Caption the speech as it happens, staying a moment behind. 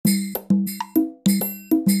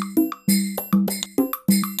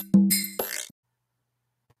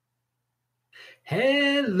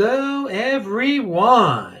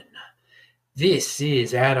everyone. This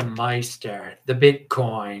is Adam Meister, the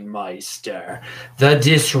Bitcoin Meister, the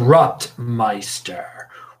Disrupt Meister.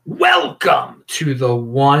 Welcome to the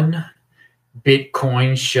One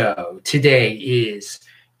Bitcoin Show. Today is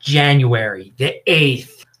January the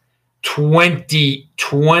 8th,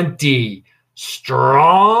 2020.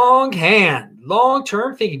 Strong hand,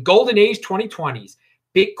 long-term thinking, golden age 2020s.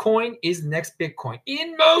 Bitcoin is the next Bitcoin.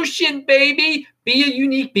 In motion, baby. Be a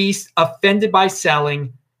unique beast, offended by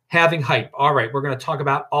selling, having hype. All right, we're going to talk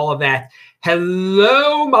about all of that.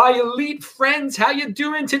 Hello, my elite friends. How you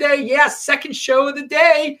doing today? Yes, second show of the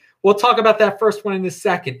day. We'll talk about that first one in a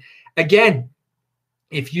second. Again,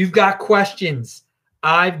 if you've got questions,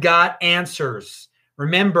 I've got answers.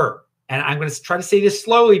 Remember, and I'm going to try to say this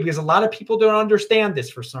slowly because a lot of people don't understand this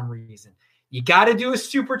for some reason. You got to do a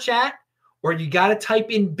super chat or you got to type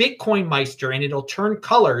in Bitcoin Meister and it'll turn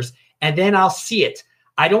colors and then I'll see it.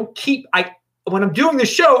 When I'm doing the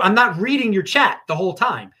show, I'm not reading your chat the whole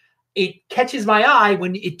time. It catches my eye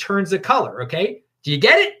when it turns a color. Okay. Do you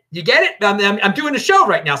get it? You get it? I'm doing a show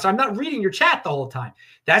right now, so I'm not reading your chat the whole time.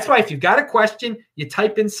 That's why if you've got a question, you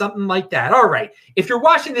type in something like that. All right. If you're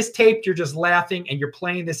watching this tape, you're just laughing and you're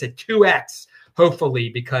playing this at 2x, hopefully,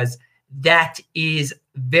 because that is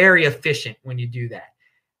very efficient when you do that.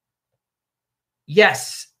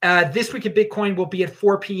 Yes, This Week in Bitcoin will be at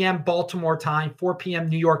 4 p.m. Baltimore time, 4 p.m.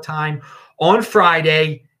 New York time on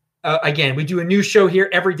Friday. Again, we do a new show here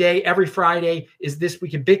every day. Every Friday is This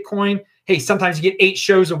Week in Bitcoin. Hey, sometimes you get 8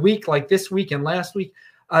 shows a week like this week and last week.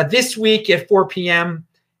 This week at 4 p.m.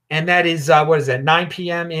 And that is, 9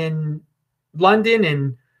 p.m. in London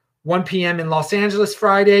and 1 p.m. in Los Angeles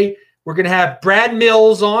Friday. We're going to have Brad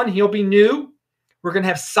Mills on. He'll be new. We're going to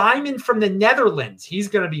have Simon from the Netherlands. He's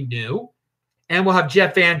going to be new. And we'll have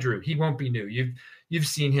Jeff Andrew. He won't be new. You've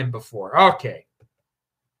seen him before. Okay.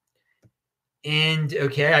 And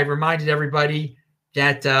okay, I reminded everybody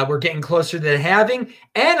that we're getting closer to the halving.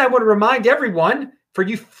 And I want to remind everyone, for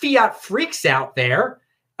you fiat freaks out there,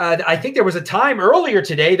 I think there was a time earlier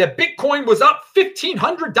today that Bitcoin was up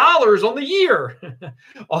 $1,500 on the year.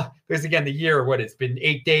 Because again, the year, it's been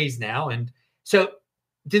 8 days now. And so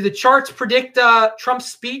did the charts predict Trump's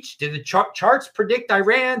speech? Did the charts predict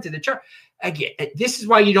Iran? Again, this is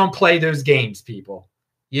why you don't play those games, people.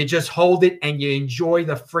 You just hold it and you enjoy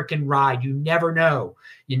the freaking ride. You never know.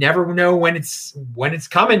 You never know when it's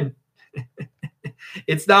coming.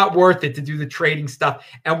 It's not worth it to do the trading stuff.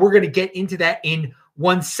 And we're going to get into that in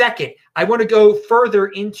 1 second. I want to go further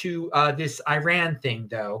into this Iran thing,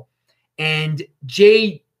 though. And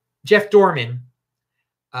Jeff Dorman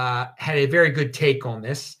had a very good take on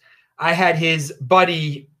this. I had his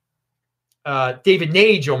buddy David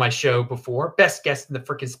Nage on my show before. Best guest in the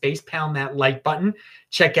freaking space. Pound that like button.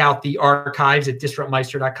 Check out the archives at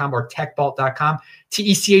disruptmeister.com or techbalt.com.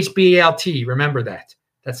 TECHBALT. Remember that.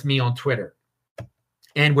 That's me on Twitter.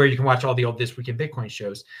 And where you can watch all the old This Week in Bitcoin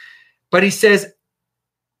shows. But he says,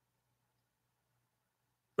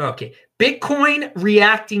 okay, Bitcoin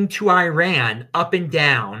reacting to Iran up and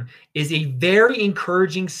down is a very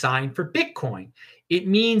encouraging sign for Bitcoin. It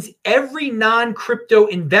means every non-crypto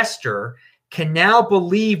investor can now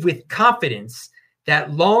believe with confidence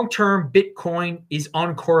that long-term Bitcoin is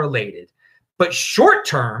uncorrelated, but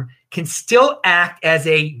short-term can still act as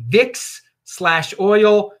a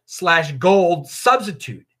VIX/oil/gold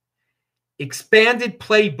substitute. Expanded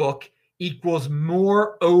playbook equals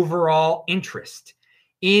more overall interest.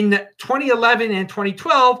 In 2011 and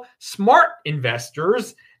 2012, smart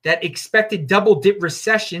investors that expected double-dip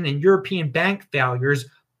recession and European bank failures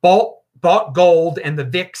bought gold and the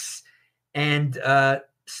VIX and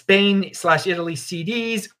Spain/Italy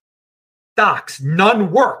CDs, stocks. None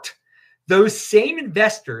worked. Those same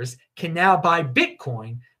investors can now buy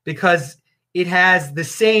Bitcoin because it has the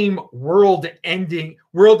same world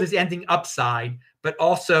is ending upside, but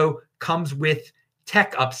also comes with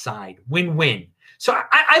tech upside. Win-win. So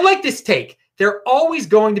I like this take. There are always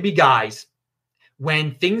going to be guys,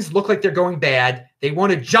 when things look like they're going bad, they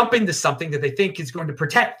want to jump into something that they think is going to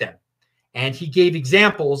protect them. And he gave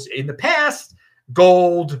examples in the past: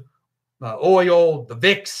 gold, oil, the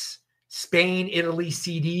VIX, Spain, Italy,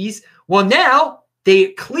 CDs. Well, now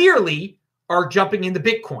they clearly are jumping into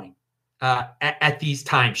Bitcoin at these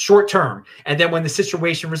times, short term. And then when the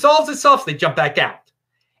situation resolves itself, they jump back out.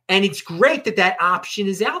 And it's great that that option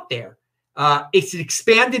is out there. It's an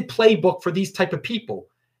expanded playbook for these type of people.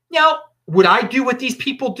 Now, would I do what these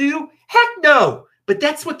people do? Heck no. But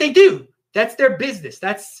that's what they do. That's their business.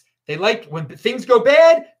 That's They like when things go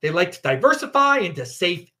bad, they like to diversify into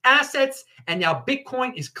safe assets. And now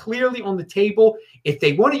Bitcoin is clearly on the table. If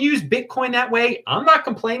they want to use Bitcoin that way, I'm not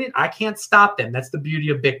complaining. I can't stop them. That's the beauty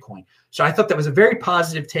of Bitcoin. So I thought that was a very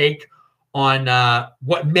positive take on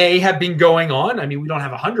what may have been going on. I mean, we don't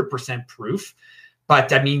have 100% proof,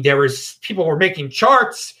 but I mean, people were making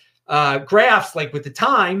charts, graphs, like with the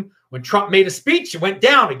time when Trump made a speech, it went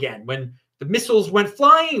down again. When the missiles went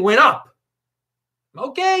flying, it went up.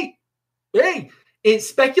 Okay. Hey,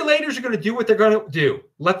 speculators are going to do what they're going to do.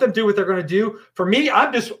 Let them do what they're going to do. For me,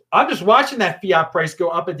 I'm just watching that fiat price go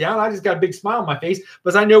up and down. I just got a big smile on my face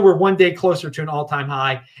because I know we're one day closer to an all-time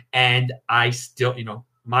high, and I still,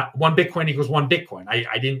 my one Bitcoin equals one Bitcoin.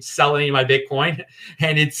 I didn't sell any of my Bitcoin,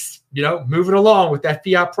 and it's moving along with that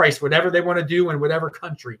fiat price, whatever they want to do in whatever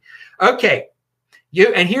country. Okay,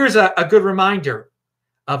 and here's a good reminder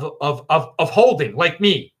of holding like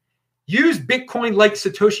me. Use Bitcoin like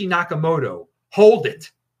Satoshi Nakamoto. Hold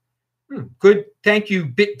it. Good. Thank you,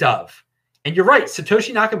 BitDove. And you're right.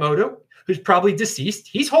 Satoshi Nakamoto, who's probably deceased,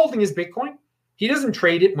 he's holding his Bitcoin. He doesn't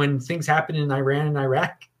trade it when things happen in Iran and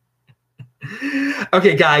Iraq.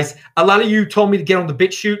 Okay, guys. A lot of you told me to get on the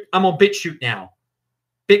BitChute. I'm on BitChute now.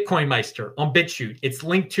 Bitcoin Meister on BitChute. It's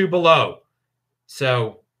linked to below.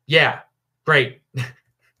 So, yeah. Great.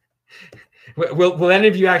 Will any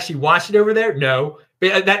of you actually watch it over there? No.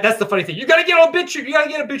 But that's the funny thing. You got to get on BitChute. You got to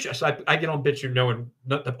get on BitChute. So I get on BitChute knowing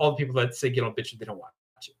all the people that say get on BitChute, they don't watch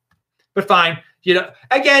it. But fine.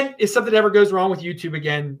 Again, if something ever goes wrong with YouTube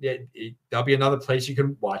again, there'll be another place you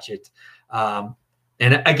can watch it. And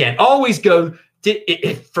again, always go.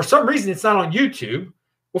 If for some reason it's not on YouTube,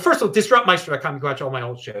 well, first of all, disruptmeister.com. You can watch all my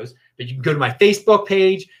old shows. But you can go to my Facebook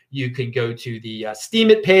page. You can go to the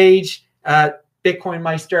Steemit page, Bitcoin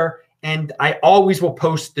Meister. And I always will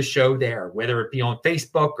post the show there, whether it be on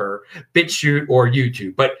Facebook or BitChute or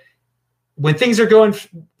YouTube. But when things are going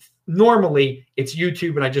normally, it's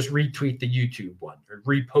YouTube, and I just retweet the YouTube one or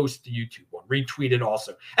repost the YouTube one, retweet it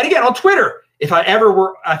also. And again, on Twitter, if I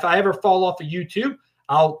ever fall off of YouTube,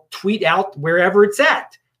 I'll tweet out wherever it's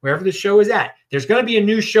at, wherever the show is at. There's going to be a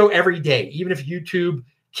new show every day, even if YouTube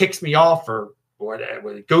kicks me off or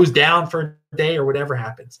whatever, it goes down for a day or whatever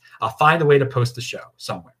happens. I'll find a way to post the show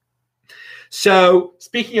somewhere. So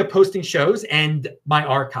speaking of posting shows and my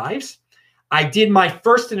archives, I did my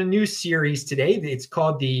first in a new series today. It's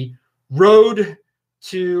called the Road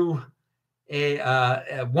to a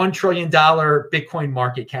 $1 trillion Bitcoin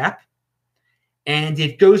market cap. And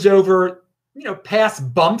it goes over,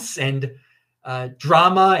 past bumps and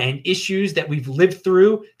drama and issues that we've lived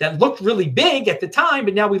through that looked really big at the time,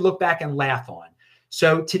 but now we look back and laugh on.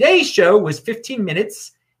 So today's show was 15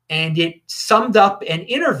 minutes. And it summed up an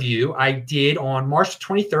interview I did on March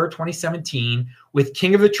 23rd, 2017 with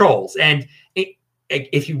King of the Trolls. And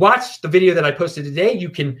if you watch the video that I posted today, you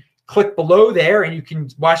can click below there and you can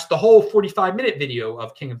watch the whole 45-minute video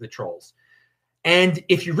of King of the Trolls. And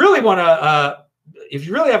if you really want to,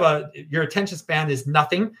 your attention span is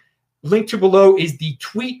nothing, link to below is the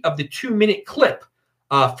tweet of the 2-minute clip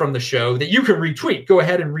from the show that you can retweet. Go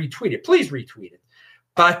ahead and retweet it. Please retweet it.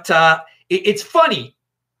 But it's funny.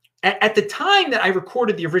 At the time that I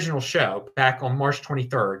recorded the original show back on March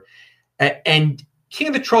 23rd, and King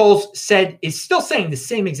of the Trolls is still saying the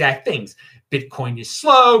same exact things. Bitcoin is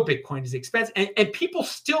slow, Bitcoin is expensive, and people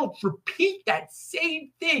still repeat that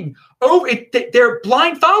same thing. They're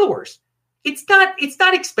blind followers. It's not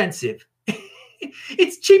expensive.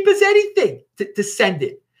 It's cheap as anything to send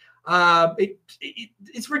it.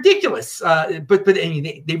 It's ridiculous. But I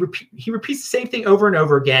mean, he repeats the same thing over and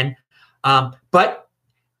over again. But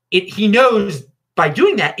he knows by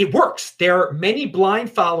doing that, it works. There are many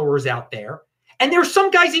blind followers out there. And there are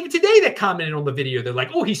some guys even today that commented on the video. They're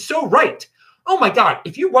like, oh, he's so right. Oh, my God.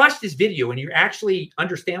 If you watch this video and you actually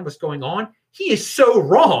understand what's going on, he is so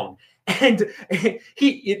wrong. And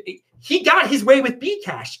he got his way with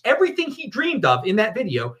Bcash. Everything he dreamed of in that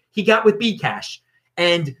video, he got with Bcash.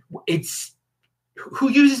 And it's who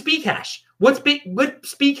uses Bcash? What's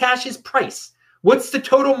Bcash's price? What's the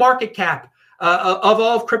total market cap of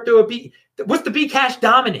all of crypto? What's the Bcash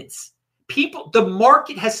dominance? The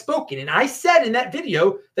market has spoken. And I said in that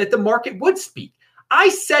video that the market would speak. I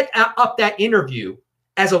set up that interview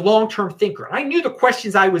as a long-term thinker. I knew the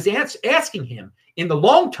questions I was asking him in the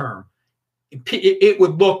long term, it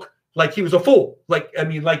would look like he was a fool. Like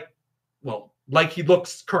he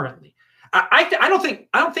looks currently. I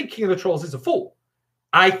don't think King of the Trolls is a fool.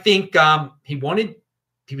 I think he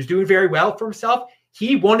was doing very well for himself.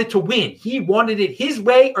 He wanted to win. He wanted it his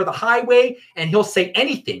way or the highway, and he'll say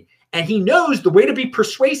anything. And he knows the way to be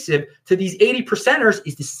persuasive to these 80%ers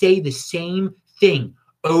is to say the same thing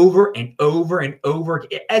over and over and over,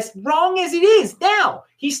 as wrong as it is now.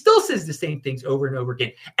 He still says the same things over and over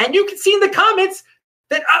again. And you can see in the comments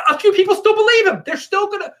that a few people still believe him. They're still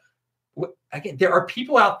going to, again, there are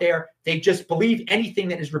people out there, they just believe anything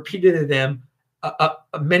that is repeated to them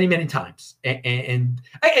many, many times. And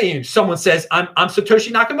someone says, I'm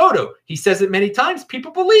Satoshi Nakamoto. He says it many times.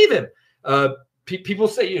 People believe him. People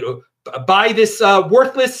say, buy this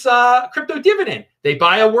worthless crypto dividend. They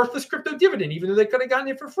buy a worthless crypto dividend, even though they could have gotten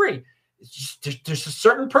it for free. It's just, there's a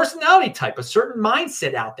certain personality type, a certain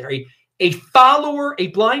mindset out there, a follower, a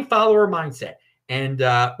blind follower mindset. And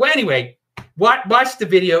well, anyway, watch the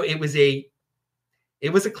video.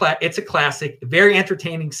 It's a classic, very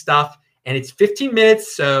entertaining stuff, and it's 15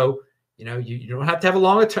 minutes, so you don't have to have a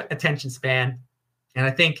long attention span. And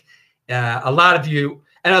I think a lot of you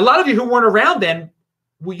who weren't around then,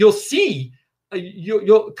 you'll see,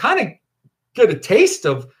 you'll kind of get a taste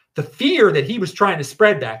of the fear that he was trying to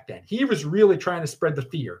spread back then. He was really trying to spread the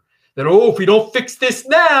fear that, if we don't fix this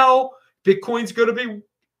now, Bitcoin's going to be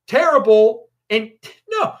terrible. And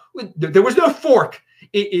no, there was no fork.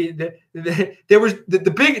 There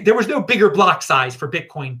was no bigger block size for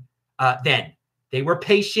Bitcoin then. They were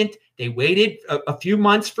patient. They waited a few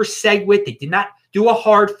months for SegWit. They did not do a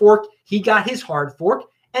hard fork. He got his hard fork,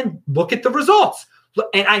 and look at the results.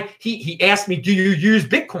 And he asked me, do you use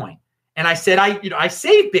Bitcoin? And I said, I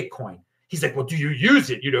save Bitcoin. He's like, well, do you use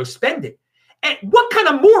it? Spend it. And what kind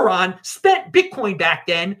of moron spent Bitcoin back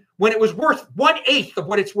then when it was worth 1/8 of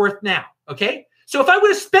what it's worth now? Okay. So if I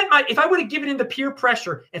would have given in to peer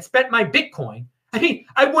pressure and spent my Bitcoin, I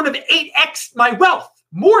would have 8x my wealth,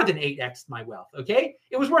 more than 8x my wealth. Okay.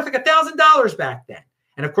 It was worth like $1,000 back then.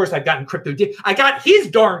 And of course I've gotten I got his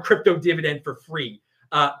darn crypto dividend for free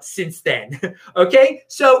since then. Okay.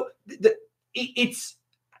 So it's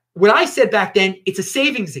what I said back then. It's a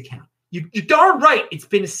savings account. You're darn right. It's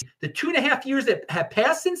been the 2.5 years that have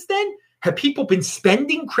passed since then. Have people been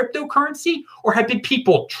spending cryptocurrency, or have been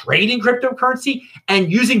people trading cryptocurrency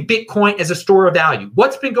and using Bitcoin as a store of value?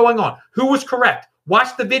 What's been going on? Who was correct?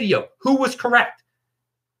 Watch the video. Who was correct?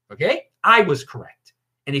 Okay. I was correct.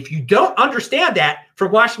 And if you don't understand that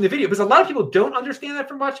from watching the video, because a lot of people don't understand that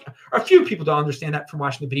from watching, or a few people don't understand that from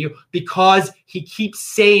watching the video, because he keeps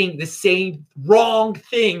saying the same wrong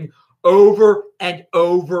thing over and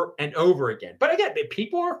over and over again. But again,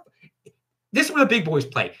 this is where the big boys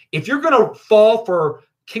play. If you're going to fall for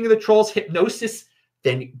King of the Trolls hypnosis,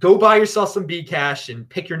 then go buy yourself some Bcash and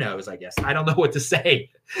pick your nose, I guess. I don't know what to say.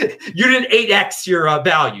 You didn't 8x your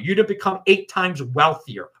value. You didn't become 8 times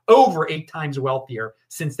wealthier, over 8 times wealthier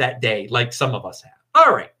since that day, like some of us have.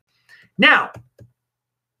 All right. Now,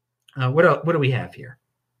 what do we have here?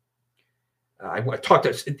 I talked.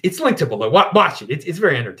 It's linked to below. Watch it. It's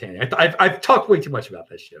very entertaining. I've talked way too much about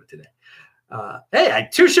this show today. Hey, I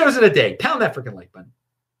 2 shows in a day. Pound that freaking like button.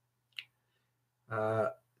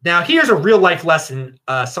 Now, here's a real life lesson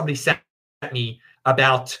somebody sent me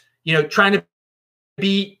about, trying to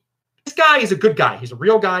be. This guy is a good guy. He's a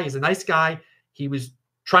real guy. He's a nice guy. He was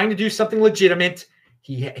trying to do something legitimate.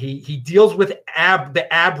 He deals with the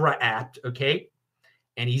Abra app, okay?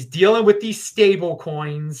 And he's dealing with these stable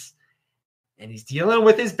coins, and he's dealing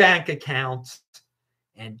with his bank account.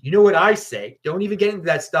 And you know what I say? Don't even get into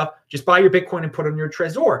that stuff. Just buy your Bitcoin and put it on your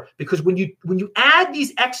Trezor. Because when you add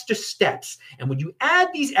these extra steps and when you add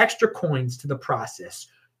these extra coins to the process,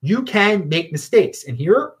 you can make mistakes. And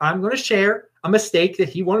here I'm going to share a mistake that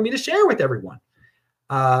he wanted me to share with everyone.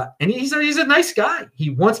 And he's a nice guy.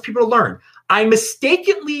 He wants people to learn. I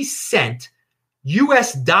mistakenly sent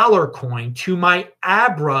US dollar coin to my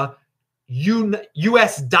Abra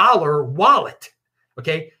US dollar wallet.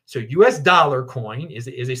 Okay, so US dollar coin is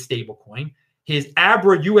a stable coin. His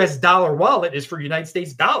Abra US dollar wallet is for United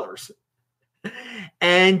States dollars.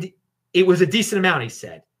 And it was a decent amount, he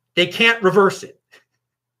said. They can't reverse it.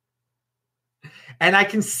 And I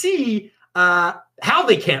can see how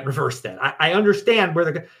they can't reverse that. I understand where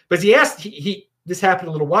they're, because he asked, this happened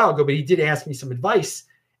a little while ago, but he did ask me some advice.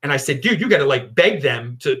 And I said, dude, you got to beg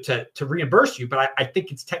them to reimburse you. But I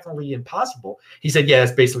think it's technically impossible. He said, yeah,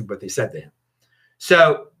 that's basically what they said to him.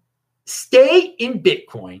 So stay in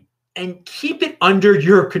Bitcoin and keep it under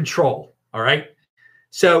your control. All right.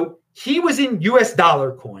 So he was in US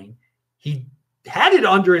dollar coin. He had it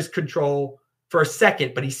under his control for a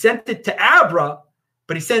second, but he sent it to Abra,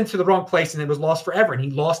 but he sent it to the wrong place and it was lost forever. And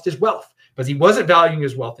he lost his wealth because he wasn't valuing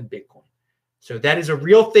his wealth in Bitcoin. So that is a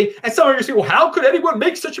real thing. And some of you say, well, how could anyone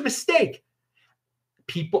make such a mistake?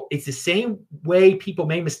 It's the same way people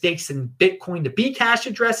made mistakes in Bitcoin to Bcash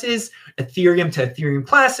addresses, Ethereum to Ethereum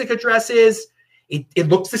Classic addresses. It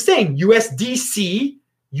looks the same. USDC,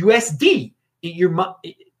 USD.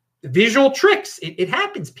 visual tricks. It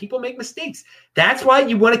happens. People make mistakes. That's why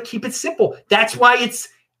you want to keep it simple. That's why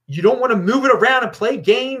you don't want to move it around and play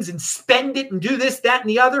games and spend it and do this, that, and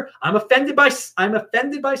the other. I'm offended by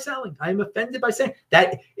selling. I'm offended by saying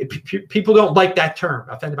that. People don't like that term,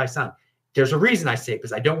 offended by selling. There's a reason I say it,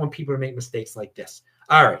 because I don't want people to make mistakes like this.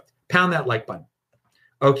 All right, pound that like button.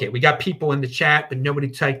 Okay, we got people in the chat, but nobody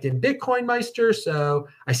typed in Bitcoin Meister, so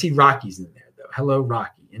I see Rocky's in there though. Hello,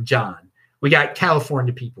 Rocky and John. We got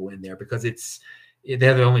California people in there because they're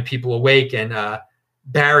the only people awake, and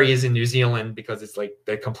Barry is in New Zealand because it's like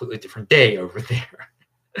a completely different day over there.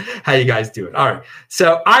 How you guys doing? All right.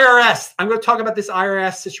 So IRS, I'm going to talk about this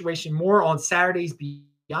IRS situation more on Saturday's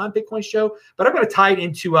Beyond Bitcoin show, but I'm going to tie it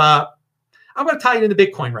into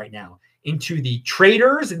Bitcoin right now, into the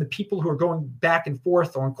traders and the people who are going back and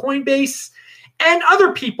forth on Coinbase and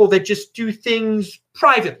other people that just do things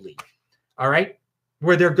privately. All right.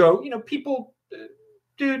 Where people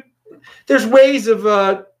do, there's ways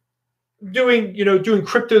of doing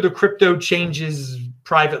crypto to crypto changes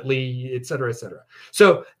privately, et cetera, et cetera.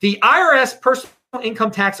 So the IRS personal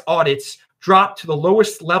income tax audits dropped to the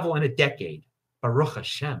lowest level in a decade. Baruch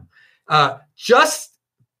Hashem. Just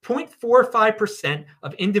 0.45%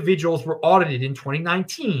 of individuals were audited in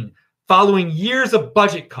 2019, following years of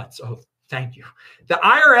budget cuts. Oh, thank you. The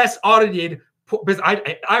IRS audited, because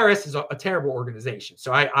IRS is a terrible organization.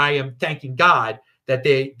 So I am thanking God that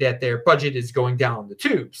their budget is going down the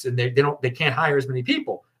tubes and they can't hire as many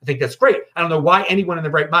people. I think that's great. I don't know why anyone in the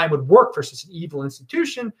right mind would work for such an evil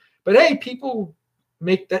institution, but hey, people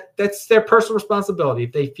that's their personal responsibility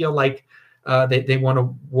if they feel like they want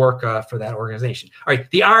to work for that organization. All right,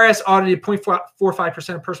 the IRS audited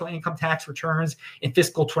 0.45% of personal income tax returns in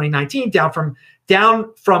fiscal 2019, down from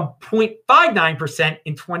 0.59%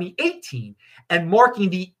 in 2018, and marking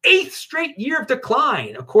the 8th straight year of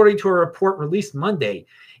decline, according to a report released Monday.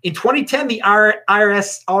 In 2010, the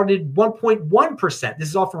IRS audited 1.1%. This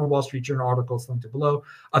is all from a Wall Street Journal article, it's linked below,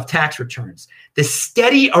 of tax returns. The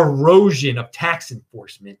steady erosion of tax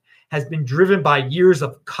enforcement has been driven by years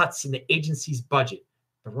of cuts in the agency's budget,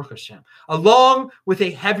 Baruch Hashem, along with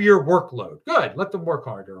a heavier workload. Good, let them work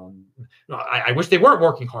harder. I wish they weren't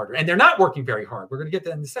working harder, and they're not working very hard. We're going to get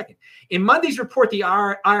to that in a second. In Monday's report, the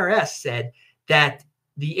IRS said that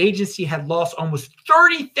the agency had lost almost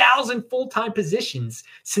 30,000 full-time positions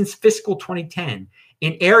since fiscal 2010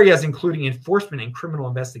 in areas including enforcement and criminal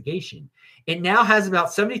investigation. It now has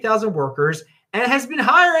about 70,000 workers and has been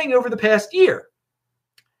hiring over the past year.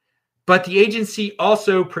 But the agency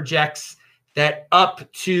also projects that up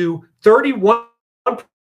to 31%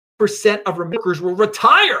 of workers will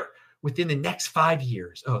retire within the next 5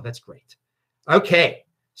 years. Oh, that's great. Okay,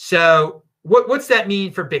 so what's that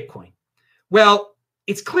mean for Bitcoin? Well,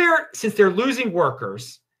 it's clear, since they're losing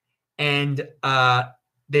workers and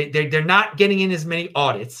they're not getting in as many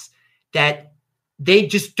audits, that they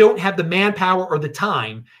just don't have the manpower or the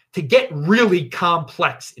time to get really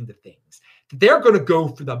complex into things. They're going to go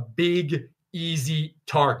for the big, easy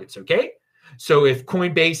targets, okay? So if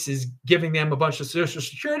Coinbase is giving them a bunch of social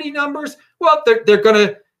security numbers, well, they're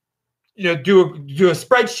going to do a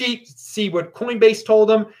spreadsheet, see what Coinbase told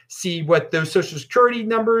them, see what those social security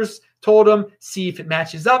numbers told them, see if it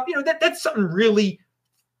matches up. That's something really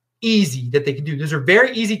easy that they can do. Those are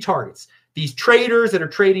very easy targets. These traders that are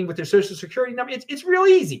trading with their social security number, it's real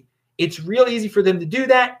easy. It's real easy for them to do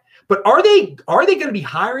that. But are they going to be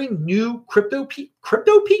hiring new crypto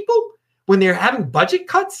people when they're having budget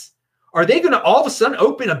cuts? Are they going to all of a sudden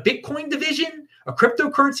open a Bitcoin division, a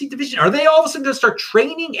cryptocurrency division? Are they all of a sudden going to start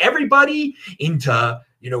training everybody into,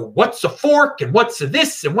 what's a fork and what's a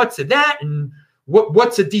this and what's a that and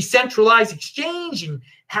what's a decentralized exchange and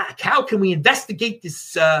how can we investigate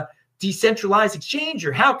this decentralized exchange,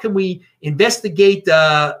 or how can we investigate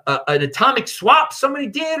an atomic swap somebody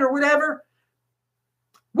did or whatever?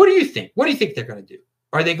 What do you think? What do you think they're going to do?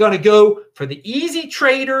 Are they going to go for the easy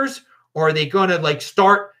traders, or are they going to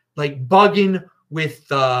start bugging with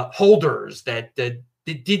holders that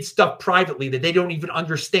did stuff privately that they don't even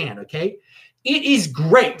understand? Okay, it is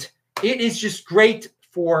great. It is just great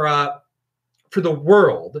for the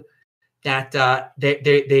world that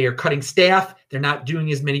they are cutting staff. They're not doing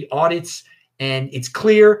as many audits, and it's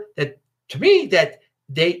clear that to me that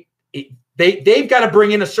they've got to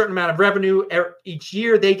bring in a certain amount of revenue each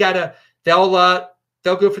year. They'll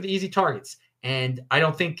go for the easy targets, and I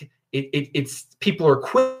don't think it's people are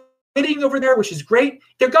quitting over there, which is great.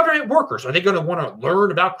 They're government workers. Are they going to want to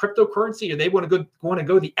learn about cryptocurrency? Or they want to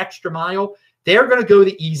go the extra mile? They're going to go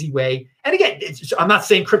the easy way. And again, I'm not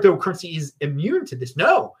saying cryptocurrency is immune to this.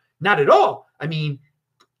 No, not at all. I mean,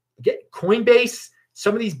 Coinbase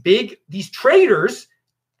some of these traders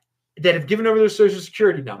that have given over their social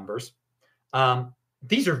security numbers,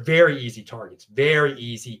 these are very easy targets, very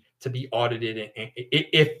easy to be audited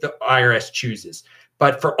if the IRS chooses.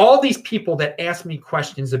 But for all these people that ask me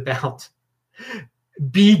questions about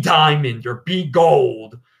B diamond or B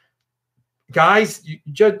gold, guys, you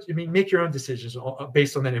judge. I mean, make your own decisions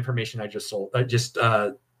based on that information I just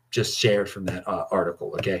shared from that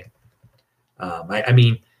article. Okay. I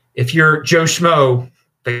mean, if you're Joe Schmo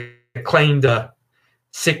that claimed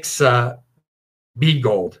 6 B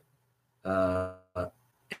gold,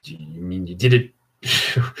 you did it.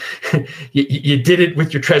 you did it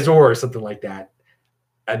with your Trezor or something like that.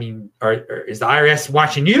 I mean, is the IRS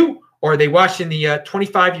watching you, or are they watching the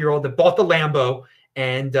 25-year-old that bought the Lambo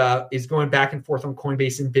and is going back and forth on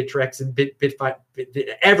Coinbase and Bittrex and Bitfinex,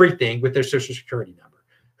 everything with their social security number?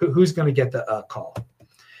 Who's going to get the call?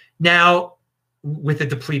 Now, with a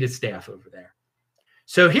depleted staff over there.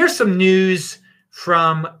 So here's some news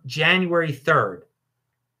from January 3rd.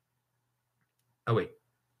 Oh, wait.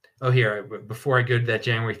 Oh, here, before I go to that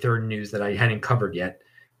January 3rd news that I hadn't covered yet,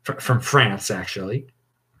 from France, actually.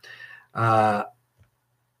 And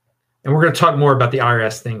we're going to talk more about the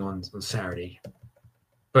IRS thing on Saturday,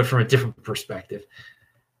 but from a different perspective.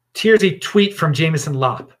 Here's a tweet from Jameson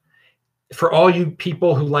Lopp. For all you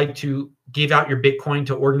people who like to give out your Bitcoin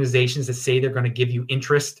to organizations that say they're going to give you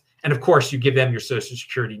interest, and of course you give them your social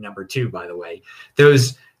security number too, by the way.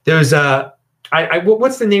 What's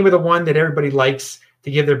the name of the one that everybody likes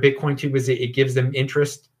to give their Bitcoin to? Because it gives them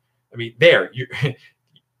interest. I mean,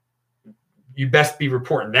 you best be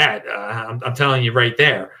reporting that. I'm telling you right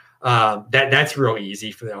there. That's real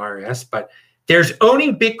easy for the IRS. But there's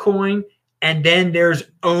owning Bitcoin, and then there's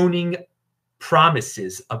owning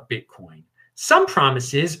promises of Bitcoin. Some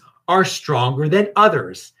promises are stronger than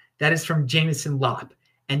others. That is from Jameson Lopp.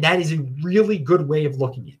 And that is a really good way of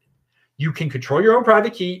looking at it. You can control your own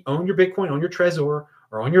private key, own your Bitcoin, own your Trezor,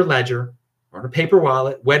 or on your ledger, or on a paper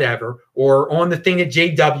wallet, whatever, or on the thing that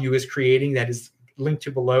JW is creating that is linked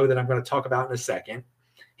to below that I'm going to talk about in a second,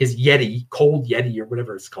 his Yeti, cold Yeti, or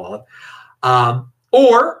whatever it's called.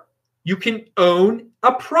 Or you can own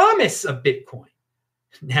a promise of Bitcoin.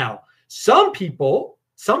 Now, some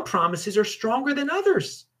promises are stronger than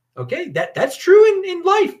others. Okay, that's true in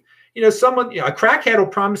life. A crackhead will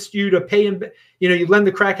promise you to pay him. You lend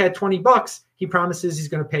the crackhead $20. He promises he's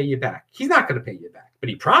going to pay you back. He's not going to pay you back, but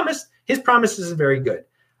he promised. His promise isn't very good.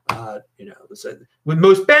 So with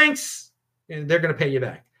most banks, they're going to pay you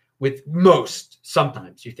back. With most,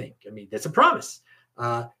 sometimes you think. I mean, that's a promise.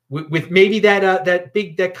 With maybe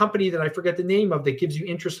that company that I forget the name of that gives you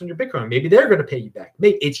interest on your Bitcoin, maybe they're going to pay you back.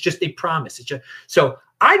 Maybe it's just a promise. So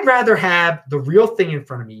I'd rather have the real thing in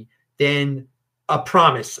front of me than a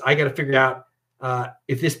promise. I got to figure out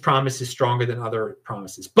if this promise is stronger than other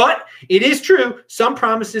promises. But it is true, some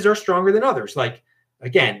promises are stronger than others. Like,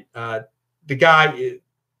 again, the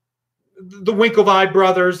Winklevi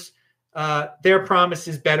brothers, their promise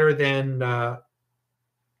is better than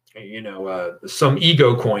some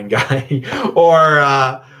ego coin guy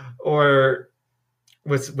or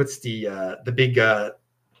what's the big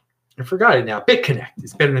I forgot it now. BitConnect.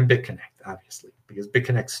 It's better than BitConnect, obviously, because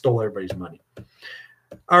BitConnect stole everybody's money.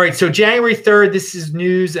 All right, so January 3rd, this is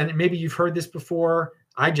news, and maybe you've heard this before.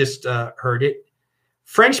 I just heard it.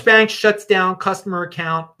 French bank shuts down customer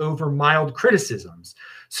account over mild criticisms.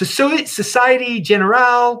 So Societe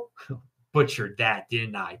Generale, butchered that,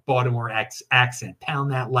 didn't I? Baltimore accent.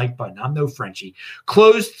 Pound that like button. I'm no Frenchie.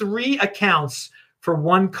 Closed 3 accounts for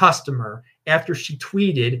one customer after she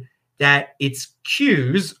tweeted that its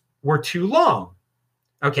queues were too long.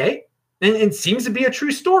 Okay, and it seems to be a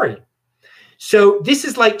true story. So this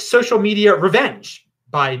is like social media revenge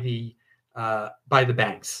by the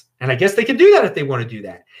banks. And I guess they could do that if they want to do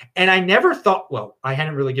that. And I never thought, well, I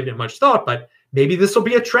hadn't really given it much thought, but maybe this will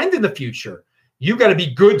be a trend in the future. You got to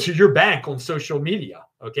be good to your bank on social media,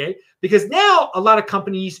 okay? Because now a lot of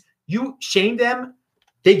companies, you shame them,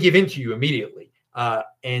 they give in to you immediately. You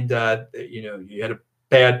had a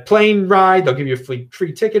bad plane ride, they'll give you a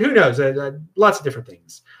free ticket. Who knows? Lots of different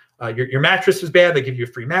things. Your mattress was bad, they give you a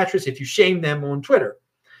free mattress if you shame them on Twitter.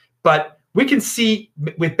 But we can see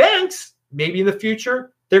with banks, maybe in the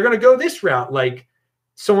future, they're going to go this route. Like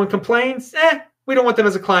someone complains, we don't want them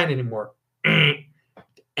as a client anymore.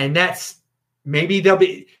 And that's, maybe there'll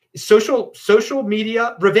be social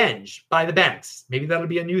media revenge by the banks. Maybe that'll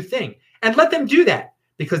be a new thing. And let them do that,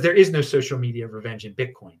 because there is no social media revenge in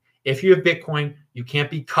Bitcoin. If you have Bitcoin, you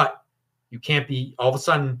can't be cut. You can't be, all of a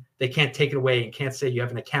sudden, they can't take it away and can't say you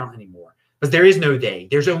have an account anymore. Because there is no they.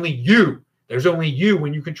 There's only you. There's only you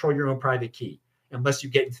when you control your own private key. unless you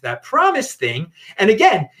get into that promise thing. And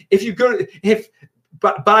again, if you go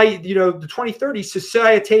by the 2030,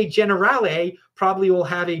 Societe Generale probably will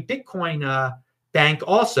have a Bitcoin bank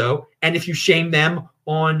also. And if you shame them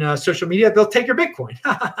on social media, they'll take your Bitcoin.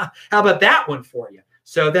 How about that one for you?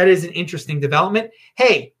 So that is an interesting development.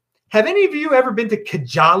 Hey, have any of you ever been to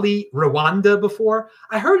Kigali, Rwanda before?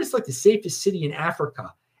 I heard it's like the safest city in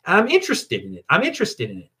Africa. And I'm interested in it.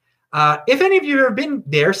 If any of you have ever been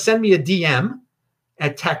there, send me a DM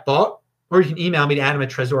at TechBalt, or you can email me to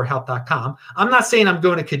adam@tresorhelp.com. I'm not saying I'm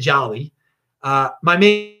going to Kigali. My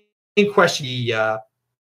main question,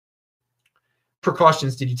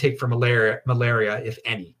 precautions did you take for malaria, if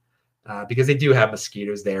any? Because they do have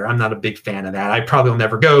mosquitoes there. I'm not a big fan of that. I probably will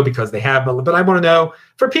never go because they have, but I want to know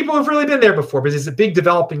for people who've really been there before, because it's a big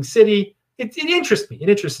developing city. It interests me. It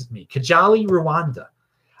interests me. Kigali, Rwanda.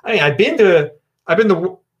 I mean, I've been to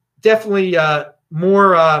definitely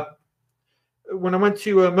more when I went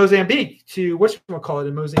to Mozambique, to whatchamacallit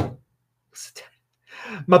in Mozambique,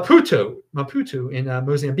 Maputo in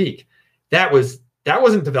Mozambique. That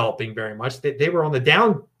wasn't developing very much. They were on the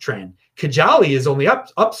downtrend. Kigali is only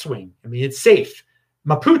upswing. I mean, it's safe.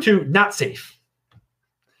 Maputo, not safe.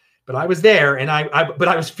 But I was there, and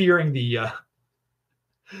I was fearing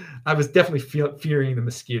I was definitely fearing the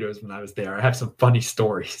mosquitoes when I was there. I have some funny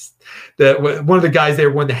stories. One of the guys there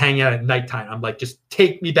wanted to hang out at nighttime. I'm like, just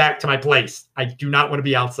take me back to my place. I do not want to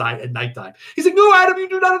be outside at nighttime. He's like, no, Adam, you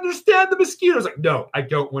do not understand the mosquitoes. Like, no, I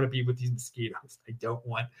don't want to be with these mosquitoes. I don't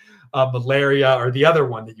want malaria or the other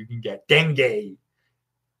one that you can get, dengue.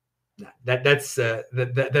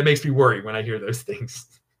 That makes me worry when I hear those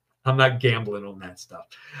things. I'm not gambling on that stuff.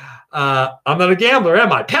 I'm not a gambler,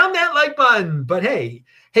 am I? Pound that like button. But hey,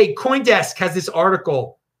 CoinDesk has this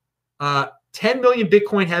article. 10 million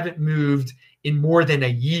Bitcoin haven't moved in more than a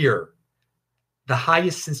year. The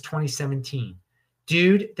highest since 2017.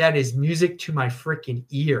 Dude, that is music to my freaking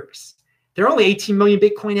ears. There are only 18 million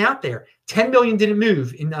Bitcoin out there. 10 million didn't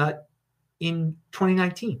move in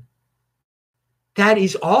 2019. That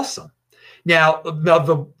is awesome. Now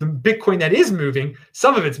the Bitcoin that is moving,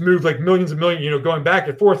 some of it's moved like millions and millions, going back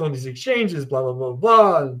and forth on these exchanges, blah, blah, blah,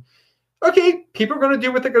 blah. Okay, people are going to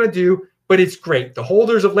do what they're going to do, but it's great. The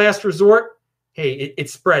holders of last resort, hey,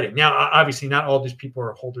 it's spreading. Now, obviously, not all these people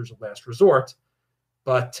are holders of last resort,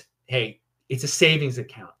 but hey, it's a savings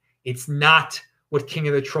account. It's not what King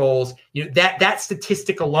of the Trolls, that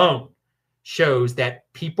statistic alone shows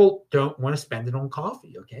that people don't want to spend it on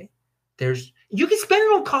coffee, okay? You can spend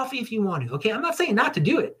it on coffee if you want to, okay? I'm not saying not to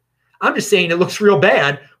do it. I'm just saying it looks real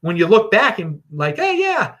bad when you look back and like, hey,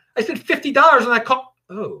 yeah, I spent $50 on that coffee.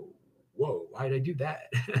 Oh, whoa, why did I do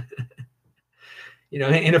that?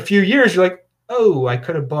 In a few years, you're like, oh, I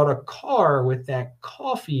could have bought a car with that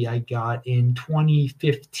coffee I got in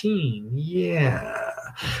 2015. Yeah.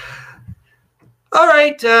 All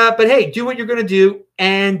right, but hey, do what you're going to do.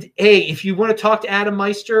 And hey, if you want to talk to Adam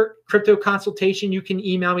Meister, crypto consultation, you can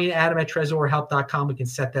email me at adam@tresorhelp.com. We can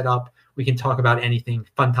set that up. We can talk about anything.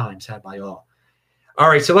 Fun times had by all. All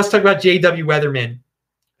right, so let's talk about J.W. Weatherman,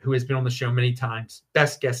 who has been on the show many times.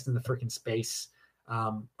 Best guest in the freaking space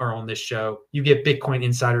are on this show. You get Bitcoin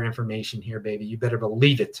insider information here, baby. You better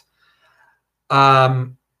believe it.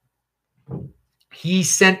 He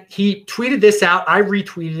tweeted this out. I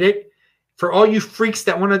retweeted it. For all you freaks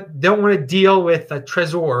that don't want to deal with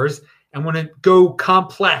Trezors and want to go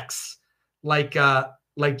complex like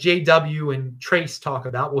JW and Trace talk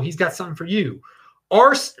about, well, he's got something for you.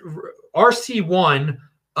 RC1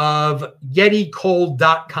 of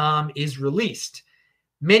YetiCold.com is released.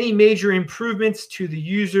 Many major improvements to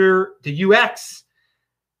the UX.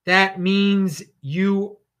 That means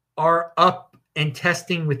you are up and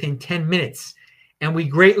testing within 10 minutes. And we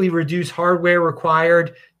greatly reduce hardware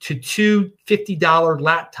required to two $50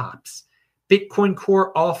 laptops. Bitcoin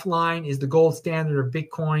Core Offline is the gold standard of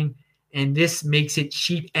Bitcoin, and this makes it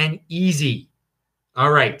cheap and easy.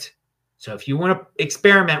 All right. So if you want to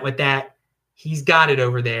experiment with that, he's got it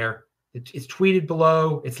over there. It's tweeted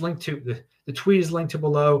below. It's linked to the tweet is linked to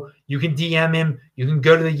below. You can DM him. You can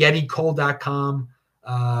go to the YetiCold.com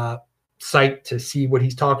site to see what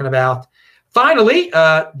he's talking about. Finally,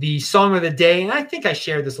 the song of the day, and I think I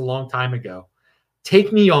shared this a long time ago.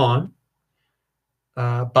 Take Me On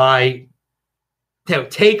by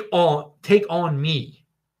Take On Me.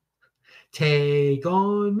 Take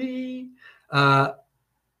On Me. I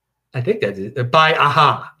think that's it. By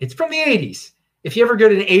Aha. It's from the 80s. If you ever go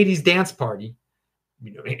to an 80s dance party,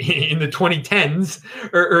 in the 2010s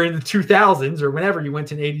or in the 2000s or whenever you went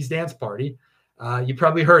to an 80s dance party, you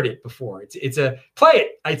probably heard it before. Play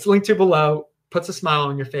it. It's linked to below. Puts a smile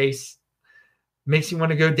on your face. Makes you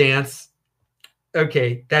want to go dance.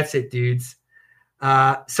 Okay, that's it, dudes.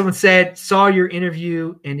 Someone said, saw your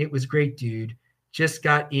interview and it was great, dude. Just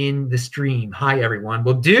got in the stream. Hi, everyone.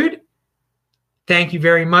 Well, dude, thank you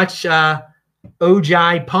very much.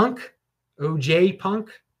 OJ Punk. OJ?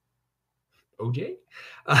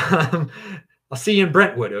 I'll see you in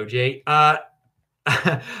Brentwood, OJ. I'm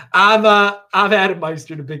Adam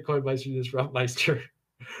Meister, the Bitcoin Meister, this Rough Meister.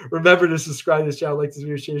 Remember to subscribe to this channel, like this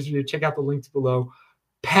video, share this video, check out the links below.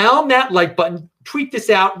 Pound that like button, tweet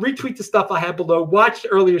this out, retweet the stuff I have below, watch the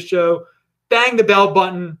earlier show, bang the bell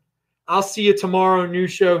button. I'll see you tomorrow. New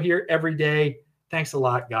show here every day. Thanks a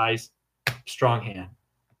lot, guys. Strong hand.